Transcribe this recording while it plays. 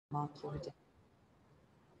mark your attendance.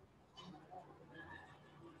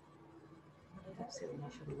 सबसे होना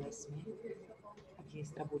शुरू हुआ इसमें अब ये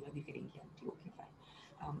इस तरह बोला भी करेंगे aunty okay fine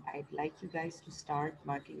I'd like you guys to start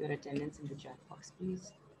marking your attendance in the chat box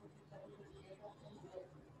please.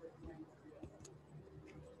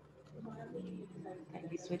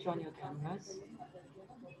 Kindly switch on your cameras.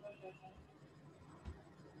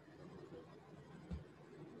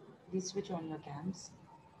 Please switch on your cams.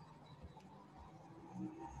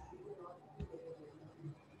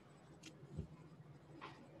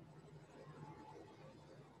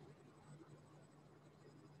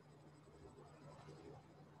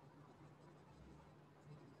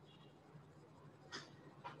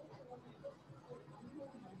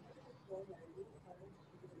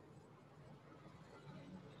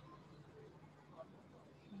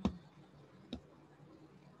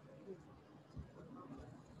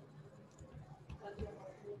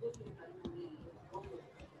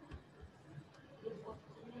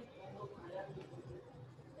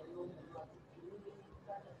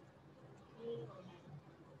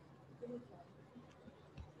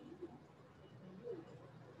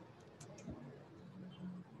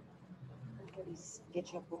 Please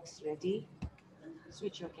get your books ready.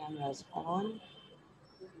 Switch your cameras on.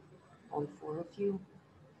 All four of you.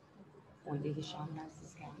 Only Hisham has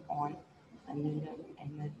his cam on. Amina,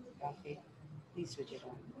 Ahmed, Rafi. Please switch it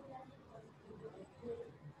on.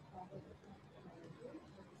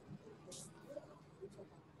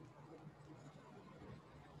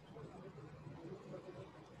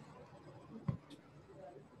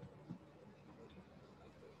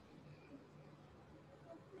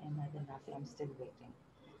 Ahmed and Rafi, I'm still waiting.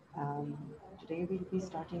 Today we'll be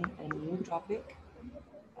starting a new topic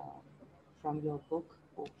from your book,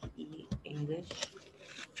 OPE English.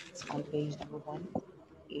 It's on page number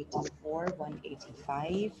 184,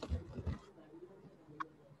 185.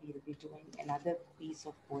 We'll be doing another piece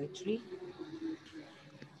of poetry.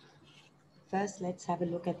 First, let's have a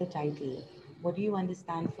look at the title. What do you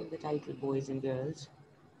understand from the title, boys and girls?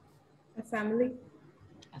 A family.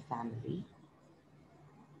 A family.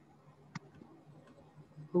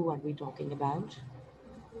 Who are we talking about?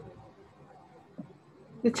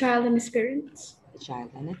 The child and his parents. The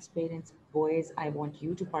child and its parents. Boys, I want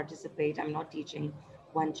you to participate. I'm not teaching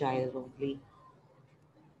one child only.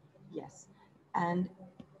 Yes. And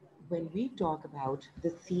when we talk about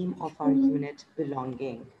the theme of our unit,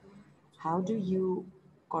 belonging, how do you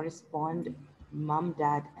correspond mom,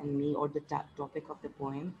 dad, and me, or the topic of the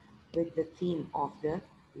poem, with the theme of the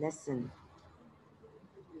lesson?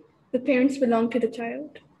 The parents belong to the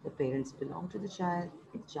child. The parents belong to the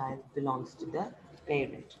child belongs to the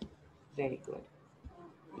parent. Very good.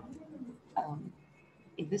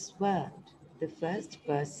 In this world, the first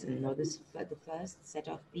person or the first set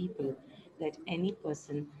of people that any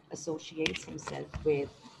person associates himself with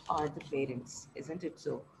are the parents, isn't it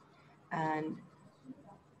so? And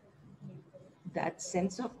that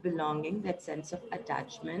sense of belonging, that sense of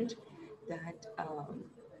attachment, that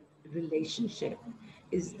relationship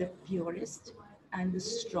is the purest and the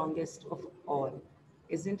strongest of all,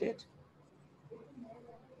 isn't it?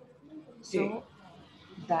 So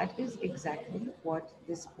that is exactly what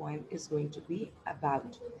this poem is going to be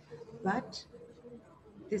about. But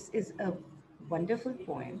this is a wonderful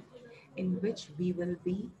poem in which we will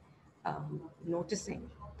be noticing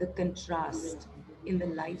the contrast in the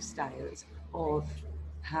lifestyles of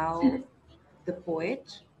how the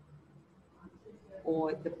poet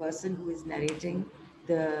or the person who is narrating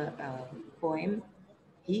the poem,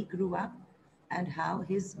 he grew up, and how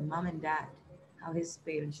his mom and dad, how his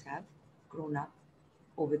parents have grown up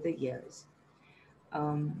over the years.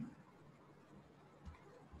 Um,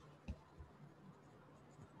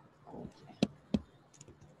 okay.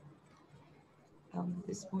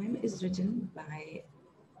 This poem is written by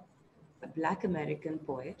a Black American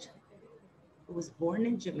poet who was born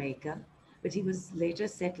in Jamaica, but he was later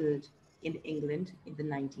settled in England in the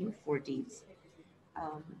 1940s.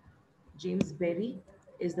 Um, James Berry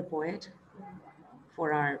is the poet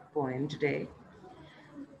for our poem today.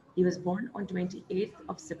 He was born on 28th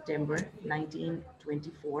of September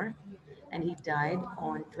 1924 and he died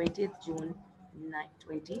on 20th June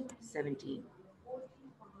 2017.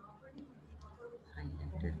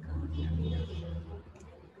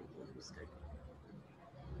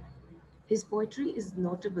 His poetry is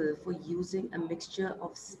notable for using a mixture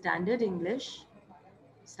of standard English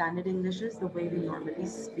is the way we normally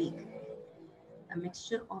speak, a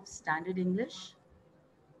mixture of standard English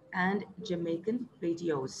and Jamaican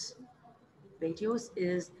patois. Patois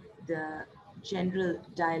is the general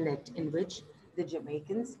dialect in which the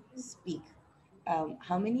Jamaicans speak.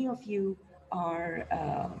 How many of you are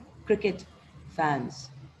cricket fans?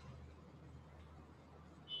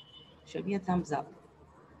 Show me a thumbs up.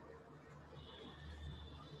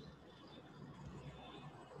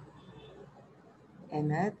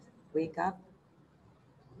 Ahmed, wake up.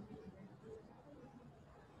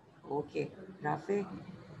 Okay. Rafi,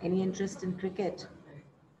 any interest in cricket?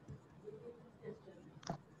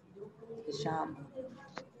 Hisham,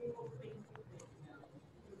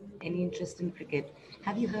 any interest in cricket?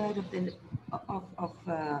 Have you heard of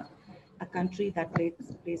a country that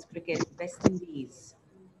plays cricket? West Indies.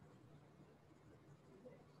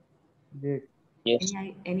 Yes. Yes.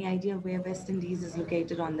 Any idea where West Indies is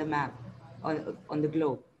located on the map, on the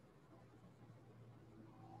globe?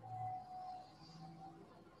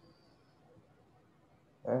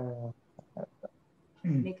 Uh,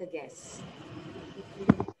 Make a guess.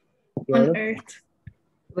 On Europe. Earth.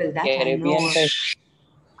 Well, that I know. Caribbean side.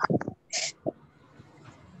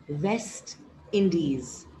 West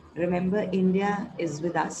Indies. Remember, India is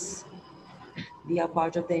with us. We are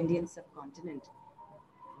part of the Indian subcontinent.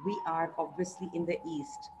 We are obviously in the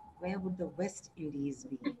east. Where would the West Indies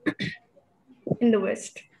be? In the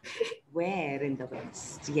West. Where in the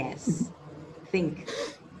West? Yes. Think,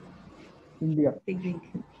 India. think.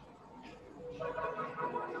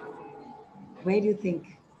 Where do you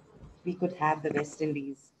think we could have the West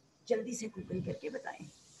Indies? जल्दी से Google करके बताएं.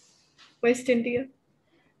 West India.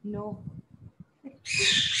 No.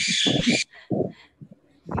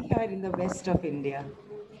 We are in the west of India,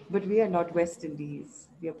 but we are not West Indies.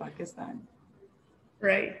 We are Pakistan.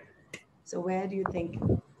 Right. So where do you think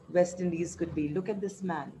West Indies could be? Look at this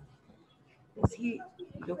man. Does he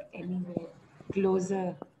look anywhere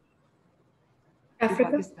closer to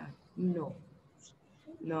Africa. Pakistan? No.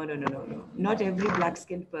 No, no, no, no, no. Not every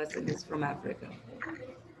black-skinned person is from Africa.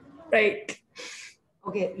 Right.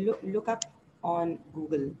 Okay, look up on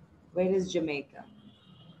Google. Where is Jamaica?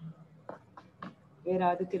 Where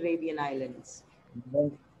are the Caribbean islands?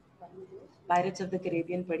 No. Pirates of the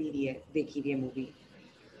Caribbean पढ़ी हुई है, देखी हुई है movie.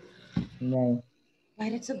 नहीं.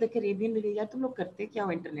 Pirates of the Caribbean मिले यार, तुम लोग करते क्या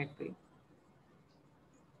हो इंटरनेट पे?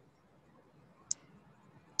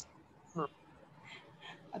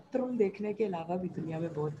 अतरम देखने के अलावा भी दुनिया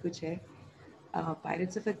में बहुत कुछ है.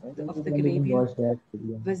 Pirates of the Caribbean Watch that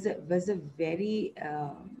video. was a very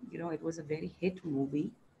it was a very hit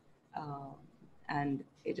movie, and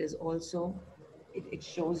it is also it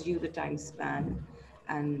shows you the time span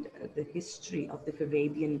and the history of the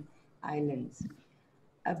Caribbean islands.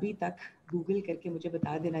 अभी तक Google करके मुझे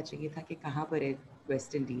बता देना चाहिए था कि कहाँ पर है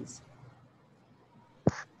West Indies.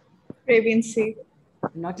 Arabian Sea.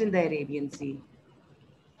 Not in the Arabian Sea.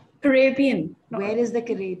 Caribbean. No. Where is the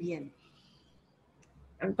Caribbean?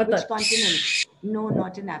 Pata. Which continent? No,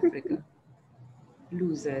 not in Africa.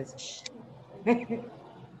 Losers.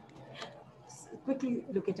 Quickly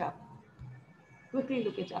look it up. Quickly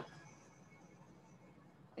look it up.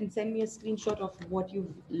 And send me a screenshot of what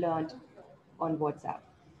you've learned on WhatsApp.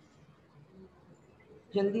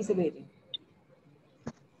 जल्दी से भेजें.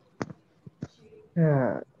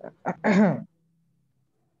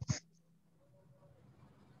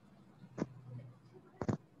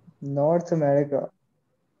 North America.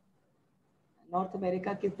 North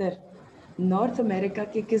America किधर? North America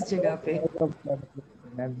के किस जगह पे?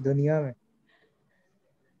 दुनिया में.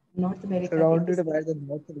 नॉर्थ अमेरिका के Surrounded किस? by the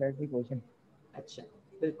North Atlantic Ocean. अच्छा,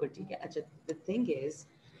 बिल्कुल ठीक है. अच्छा, the thing is,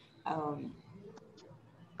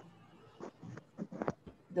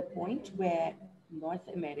 the point where North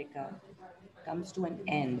America comes to an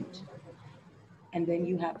end, and then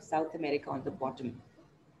you have South America on the bottom.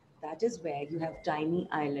 That is where you have tiny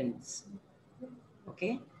islands.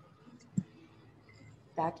 Okay?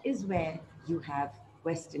 That is where you have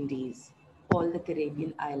West Indies, all the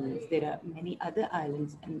Caribbean islands. There are many other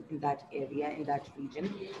islands in that area, in that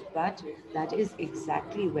region, but that is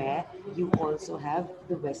exactly where you also have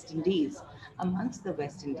the West Indies. Amongst the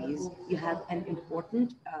West Indies, you have an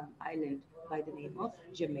important island by the name of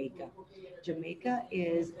Jamaica. Jamaica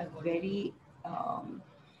is a very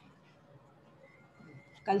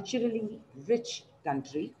culturally rich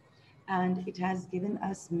country, and it has given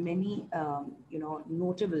us many,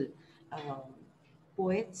 notable um,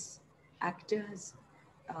 poets, actors,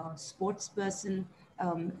 sportsperson.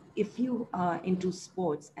 If you are into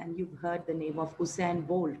sports and you've heard the name of Usain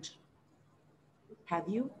Bolt, have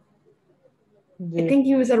you? I think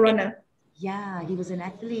he was a runner. Yeah, he was an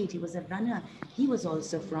athlete, he was a runner. He was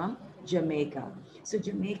also from Jamaica. So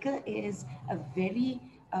Jamaica is a very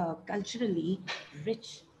culturally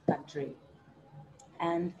rich country,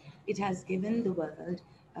 and it has given the world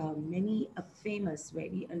many a famous,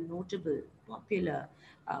 very notable, popular,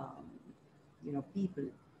 people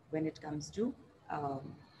when it comes to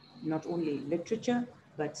um, not only literature,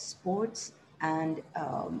 but sports and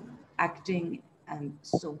acting and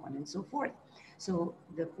so on and so forth. So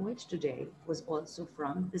the poet today was also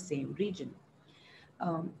from the same region.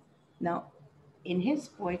 Um, Now, in his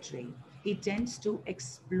poetry, he tends to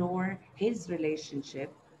explore his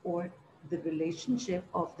relationship or the relationship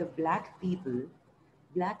of the black people,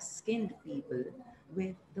 black skinned people,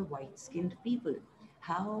 with the white skinned people.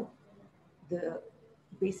 How the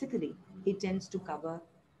basically he tends to cover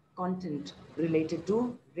content related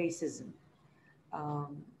to racism,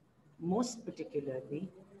 um, most particularly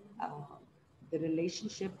uh, the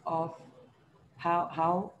relationship of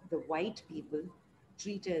how the white people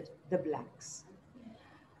treated the blacks.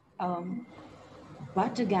 Um,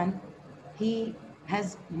 but again, he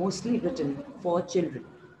has mostly written for children.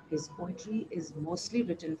 His poetry is mostly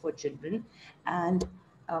written for children, and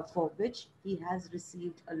for which he has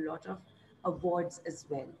received a lot of awards as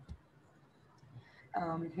well.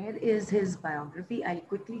 Here is his biography. I'll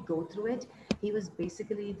quickly go through it. He was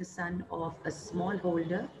basically the son of a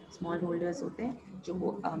smallholder. Smallholders होते हैं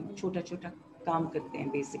जो छोटा छोटा काम करते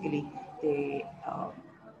हैं. Basically, they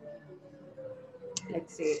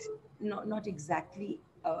let's say not exactly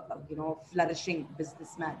a flourishing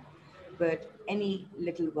businessman, but any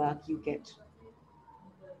little work you get.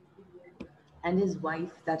 And his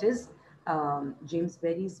wife, that is James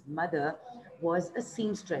Berry's mother, was a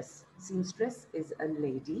seamstress. Seamstress is a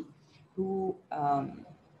lady who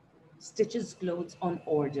stitches clothes on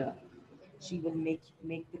order. She will make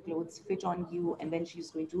the clothes fit on you, and then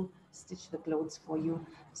she's going to stitch the clothes for you.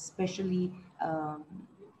 Especially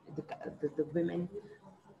the, the women,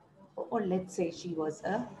 or let's say she was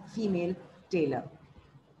a female tailor,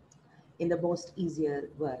 in the most easier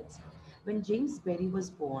words. When James Berry was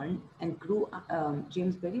born and grew up,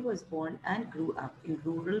 James Berry was born and grew up in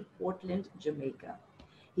rural Portland, Jamaica.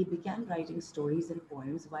 He began writing stories and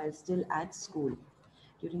poems while still at school.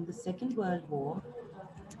 During the Second World War,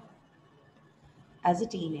 as a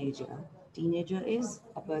teenager is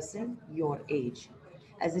a person your age.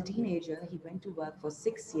 As a teenager, he went to work for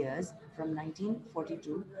 6 years from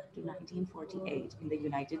 1942 to 1948 in the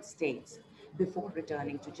United States before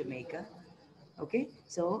returning to Jamaica. Okay,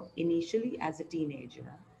 so initially as a teenager,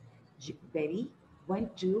 Berry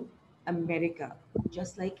went to America,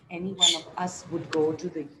 just like any one of us would go to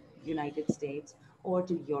the United States or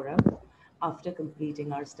to Europe after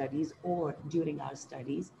completing our studies or during our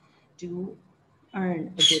studies to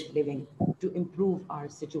earn a good living, to improve our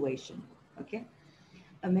situation. Okay,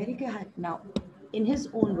 America had now, in his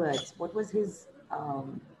own words, what was his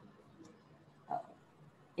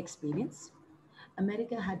experience?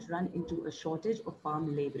 America had run into a shortage of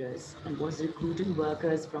farm laborers and was recruiting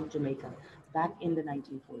workers from Jamaica back in the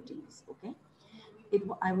 1940s. Okay,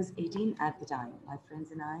 I was 18 at the time. My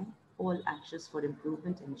friends and I, all anxious for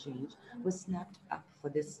improvement and change, were snapped up for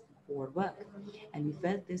this poor work, and we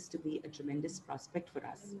felt this to be a tremendous prospect for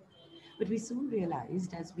us. But we soon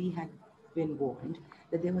realized, as we had been warned,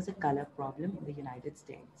 that there was a color problem in the United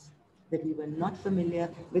States, that we were not familiar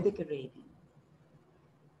with the Caribbean.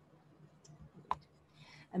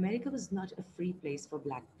 America was not a free place for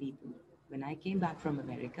black people. When I came back from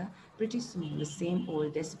America, pretty soon the same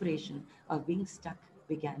old desperation of being stuck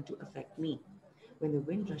began to affect me. When the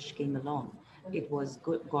Windrush came along, it was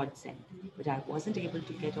good godsend, but I wasn't able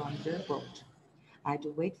to get on the boat. I had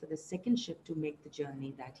to wait for the second ship to make the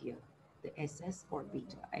journey that year, the SS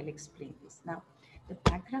Orbiter. I'll explain this. Now, the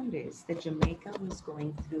background is that Jamaica was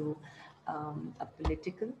going through a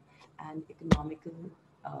political and economical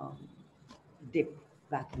um, dip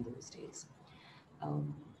back in those days.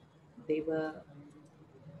 Um, they were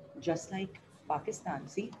just like Pakistan.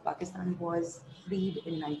 See, Pakistan was freed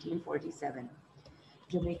in 1947.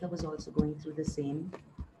 Jamaica was also going through the same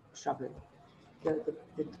trouble. The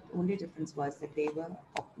only difference was that they were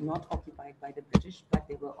not occupied by the British, but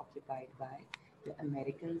they were occupied by the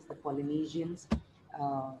Americans, the Polynesians,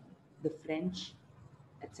 uh, the French,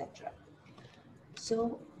 etc.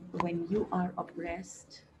 So, when you are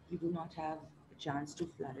oppressed, you do not have a chance to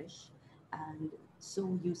flourish, and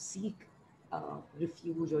so you seek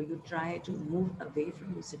refuge or you try to move away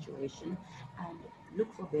from the situation and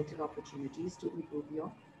look for better opportunities to improve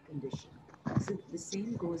your condition. So, the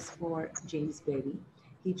same goes for James Berry.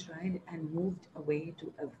 He tried and moved away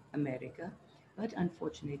to America, but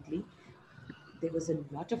unfortunately, there was a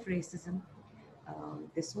lot of racism.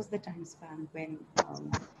 This was the time span when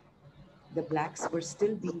the blacks were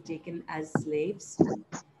still being taken as slaves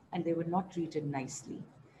and they were not treated nicely.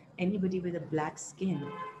 Anybody with a black skin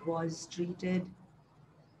was treated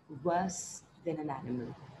worse than an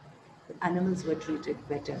animal. The animals were treated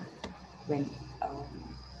better when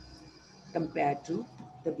compared to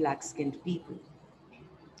the black-skinned people.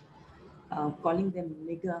 Calling them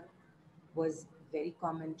nigger was very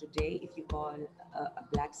common today. If you call a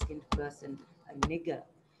black-skinned person a nigger,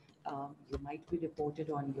 you might be reported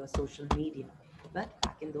on your social media. But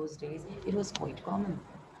back in those days, it was quite common.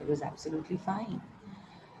 It was absolutely fine.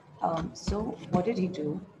 So what did he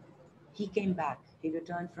do? He came back. He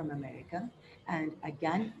returned from America, and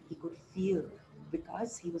again he could feel,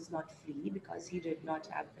 because he was not free, because he did not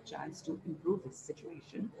have a chance to improve his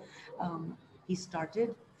situation. He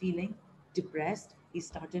started feeling depressed. He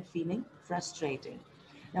started feeling frustrating.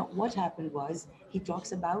 Now, what happened was he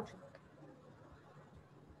talks about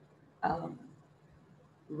um,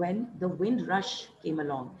 when the Windrush came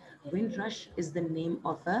along. Windrush is the name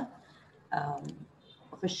um,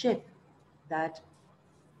 of a ship that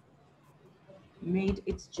made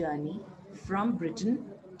its journey from Britain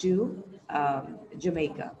to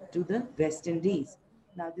Jamaica, to the West Indies.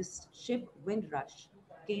 Now, this ship, Windrush,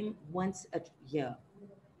 came once a year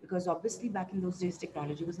because obviously back in those days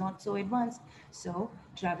technology was not so advanced. So,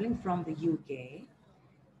 traveling from the UK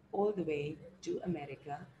all the way to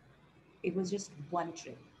America, it was just one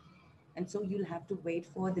trip. And so you'll have to wait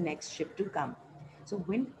for the next ship to come. So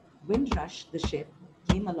Windrush, the ship,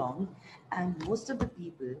 came along, and most of the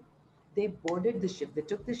people, they boarded the ship. They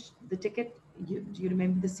took the ticket. Do you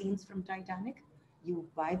remember the scenes from Titanic? You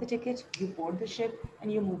buy the ticket, you board the ship,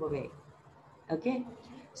 and you move away. Okay,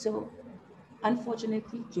 so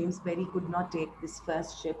unfortunately, James Berry could not take this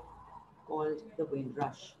first ship called the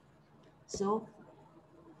Windrush. So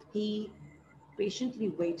he patiently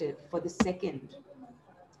waited for the second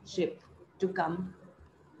ship to come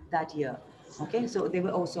that year. Okay, so there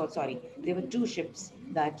were also, sorry, there were two ships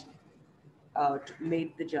that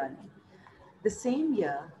made the journey. The same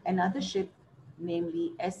year, another ship,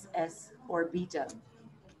 namely SS Orbiter,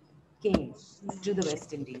 came to the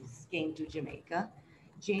West Indies, came to Jamaica.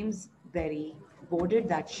 James Berry boarded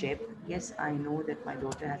that ship. Yes, I know that my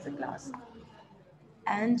daughter has a class.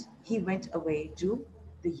 And he went away to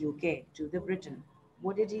the UK, to the Britain.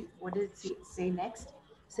 What did he say next?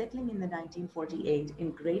 Settling in the 1948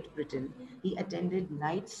 in Great Britain, he attended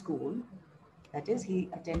night school. That is, he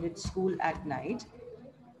attended school at night,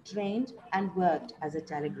 trained and worked as a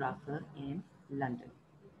telegrapher in London.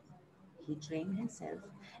 He trained himself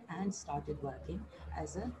and started working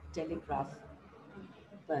as a telegraph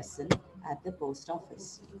person at the post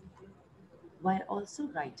office while also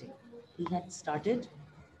writing. He had started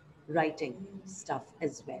writing stuff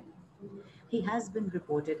as well. He has been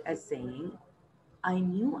reported as saying, I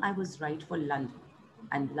knew I was right for London,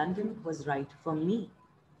 and London was right for me.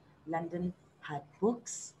 London had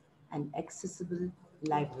books and accessible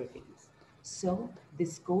libraries. So,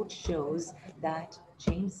 this quote shows that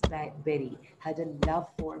James Berry had a love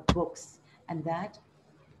for books, and that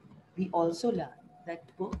we also learn that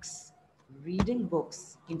books, reading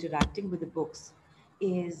books, interacting with the books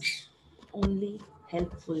is only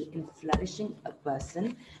helpful in flourishing a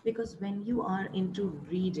person, because when you are into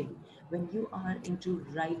reading, when you are into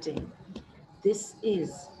writing, this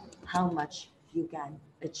is how much you can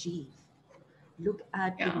achieve. Look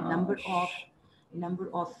at the Yeah. number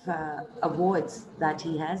of awards that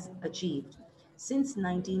he has achieved since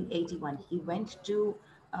 1981. He went to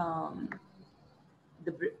um,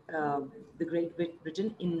 the, the Great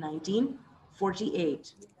Britain in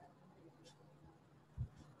 1948.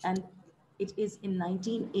 And it is in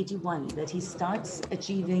 1981 that he starts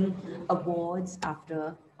achieving awards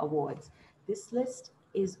after awards. This list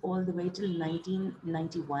is all the way till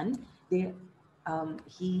 1991.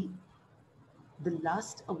 He the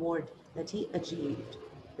last award that he achieved,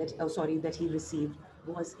 that he received,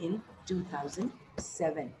 was in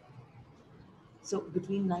 2007. So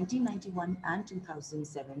between 1991 and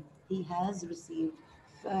 2007, he has received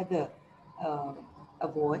further uh,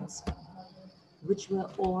 awards, which were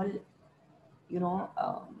all, you know,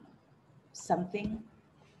 something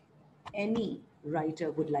any writer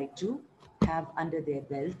would like to have under their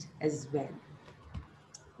belt as well.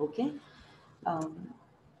 Okay. Um,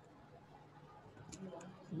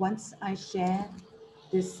 Once I share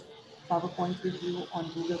this PowerPoint with you on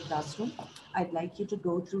Google Classroom, I'd like you to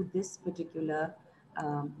go through this particular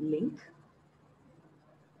link.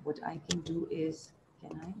 What I can do is,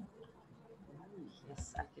 can I?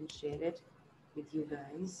 Yes, I can share it with you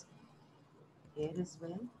guys here as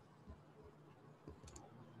well.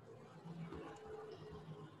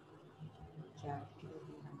 Chat.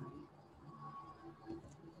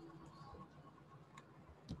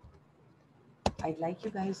 I'd like you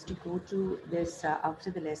guys to go to this after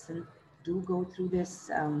the lesson. Do go through this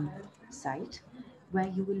site where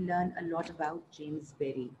you will learn a lot about James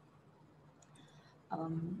Berry.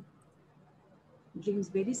 Um,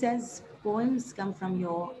 Jamesbury says poems come from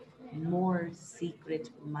your more secret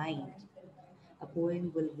mind. A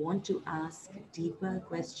poem will want to ask deeper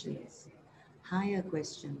questions, higher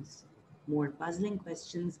questions, more puzzling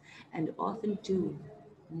questions, and often too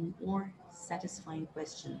more satisfying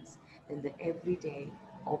questions than the everyday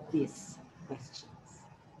obvious questions.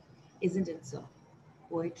 Isn't it so?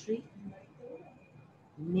 Poetry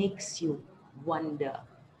makes you wonder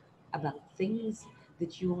about things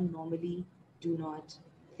that you normally do not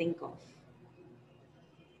think of.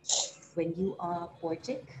 When you are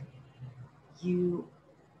poetic, you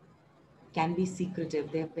can be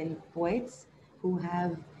secretive. There have been poets who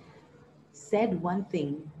have said one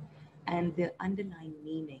thing and the underlying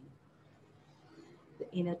meaning, the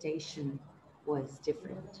intonation was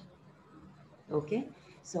different. Okay?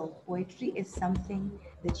 So, poetry is something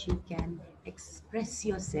that you can express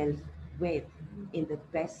yourself with in the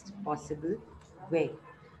best possible way.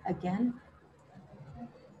 Again,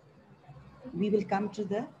 we will come to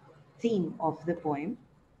the theme of the poem.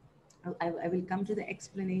 I will come to the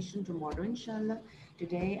explanation tomorrow, inshallah.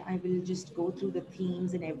 Today, I will just go through the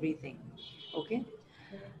themes and everything. Okay?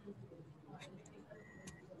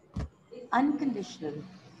 Unconditional,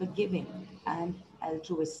 forgiving, and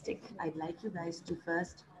altruistic. I'd like you guys to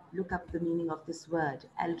first look up the meaning of this word,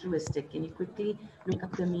 altruistic. Can you quickly look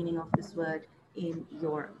up the meaning of this word in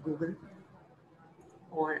your Google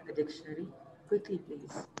or a dictionary? Quickly,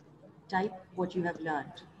 please. Type what you have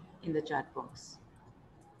learned in the chat box.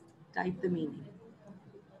 Type the meaning.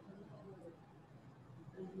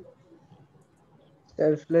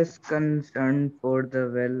 Selfless concern for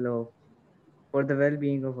the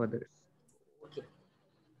well-being of others. Okay.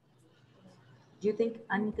 Do you think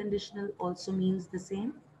unconditional also means the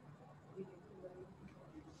same?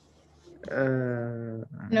 No.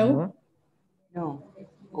 No, No.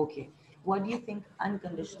 Okay. What do you think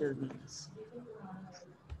unconditional means?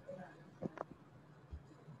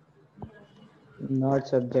 not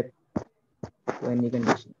subject to any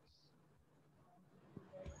condition.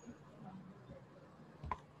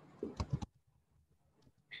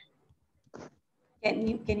 Can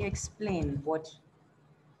you explain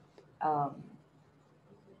um,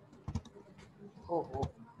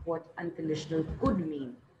 what unconditional could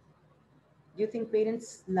mean? Do you think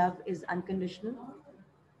parents' love is unconditional?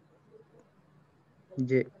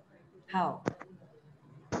 J. How?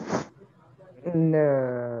 N-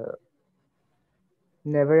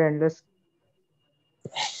 never endless.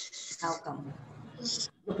 How come?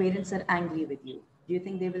 Your parents are angry with you. Do you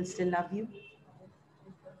think they will still love you?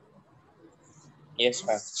 Yes,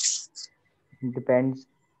 ma'am. Depends.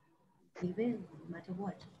 They will, no matter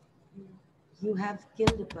what. You have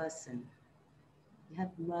killed a person. You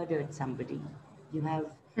have murdered somebody. You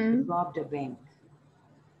have Hmm. robbed a bank.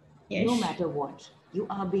 No Yes. matter what, you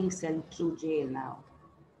are being sent through jail now.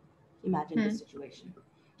 Imagine the Hmm. situation.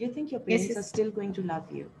 Do you think your Yes, parents are yes. still going to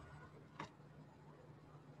love you?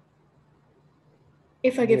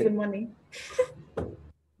 If I give J. them money.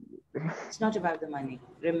 It's not about the money.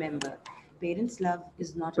 Remember, parents' love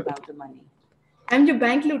is not about the money. Ma'am जो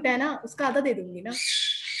bank लूटा है ना उसका आधा दे दूंगी ना.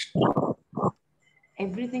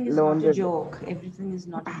 Everything is Loan not a दे दो. joke. Everything is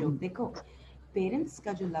not a joke. देखो, parents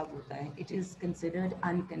का जो love होता है, it is considered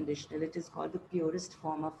unconditional. It is called the purest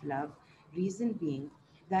form of love. Reason being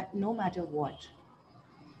that no matter what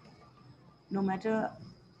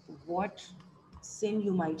sin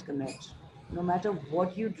you might commit, no matter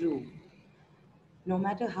what you do, no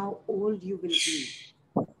matter how old you will be,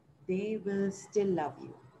 they will still love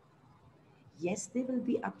you. Yes, they will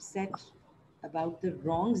be upset about the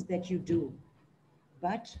wrongs that you do,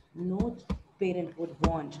 but no parent would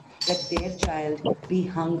want that their child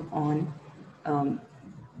um,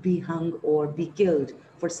 be hung or be killed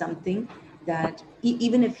for something that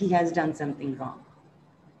even if he has done something wrong.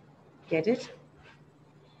 Get it?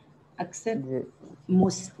 Except J.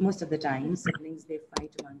 most of the time, siblings they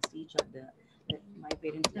fight amongst each other. That my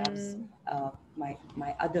parent loves Hmm.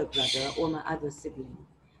 my other brother or my other sibling,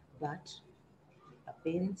 but a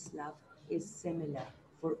parent's love is similar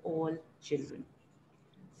for all children.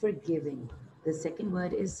 Forgiving. The second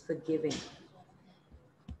word is forgiving.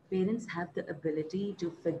 Parents have the ability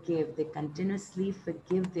to forgive. They continuously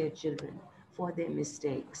forgive their children for their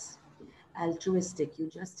mistakes. Altruistic, you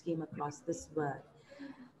just came across this word.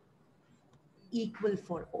 Equal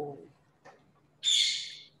for all.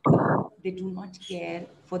 They do not care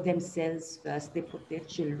for themselves first, they put their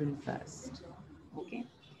children first. Okay?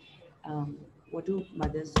 Um, what do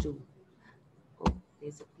mothers do? Oh,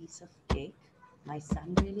 there's a piece of cake. My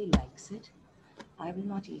son really likes it. I will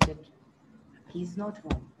not eat it. He's not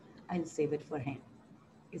home. I'll save it for him.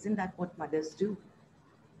 Isn't that what mothers do?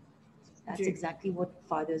 That's exactly what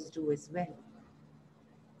fathers do as well.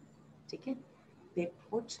 Take it? They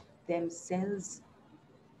put themselves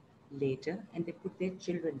later and they put their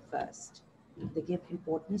children first. They give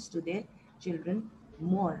importance to their children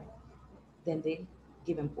more than they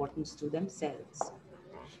give importance to themselves.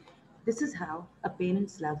 This is how a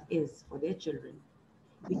parent's love is for their children.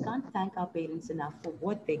 We can't thank our parents enough for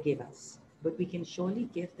what they give us, but we can surely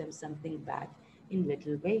give them something back in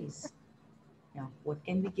little ways. Now, what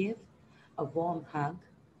can we give? A warm hug,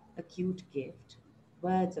 a cute gift,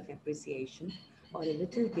 words of appreciation, or a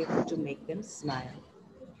little gift to make them smile.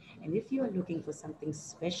 And if you are looking for something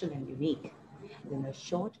special and unique, then a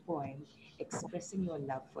short poem expressing your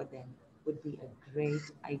love for them would be a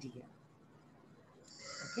great idea.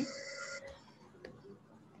 Okay?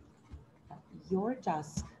 Your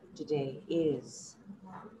task today is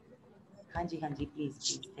Hanji Hanji, please,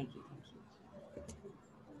 please, thank you, thank you.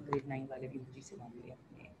 Grade 9 वाले भी मुझे से मांग लिया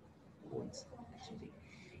अपने boards actually.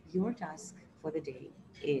 Your task for the day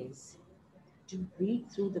is to read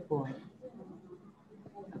through the poem,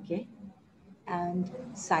 okay, and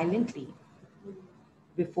silently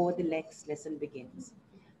before the next lesson begins.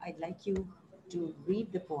 I'd like you to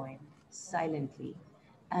read the poem silently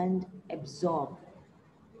and absorb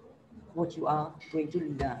what you are going to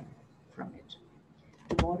learn from it.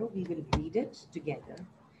 Tomorrow we will read it together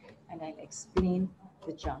and I'll explain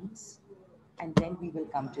the chunks and then we will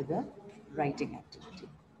come to the writing activity.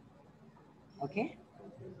 Okay?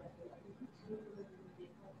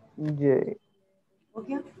 Jay.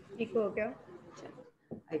 Okay? ठीक हो गया?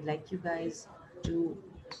 I'd like you guys to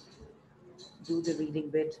do the reading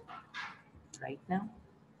bit right now.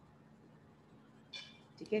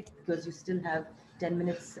 Okay? Because you still have 10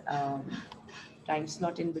 minutes time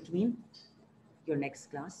slot in between your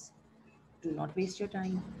next class. Do not waste your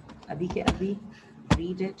time. Abhi ke abhi,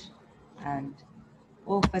 read it. And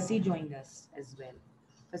oh, Fasi joined us as well.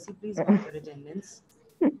 Fasi, please mark your attendance.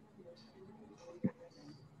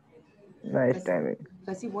 Nice timing.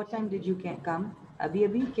 Fasi, what time did you come? Abhi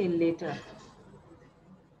abhi ke later?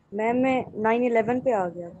 Ma'am मैं 9/11 पे आ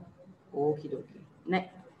गया okay डोके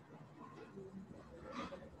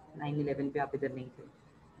 9/11 पे आप इधर नहीं थे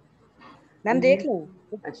ma'am देख लो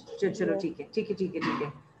अच्छा चलो ठीक है ठीक है ठीक है ठीक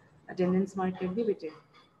है अटेंडेंस मार्क कर दी बेटे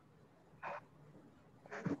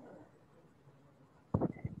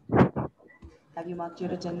Have you marked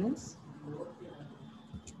your attendance?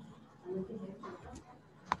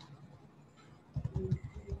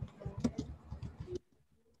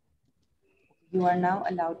 You are now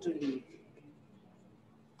allowed to leave.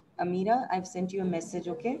 Amira, I've sent you a message,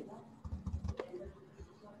 okay?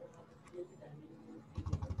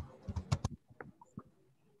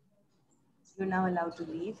 You're now allowed to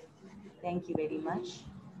leave. Thank you very much.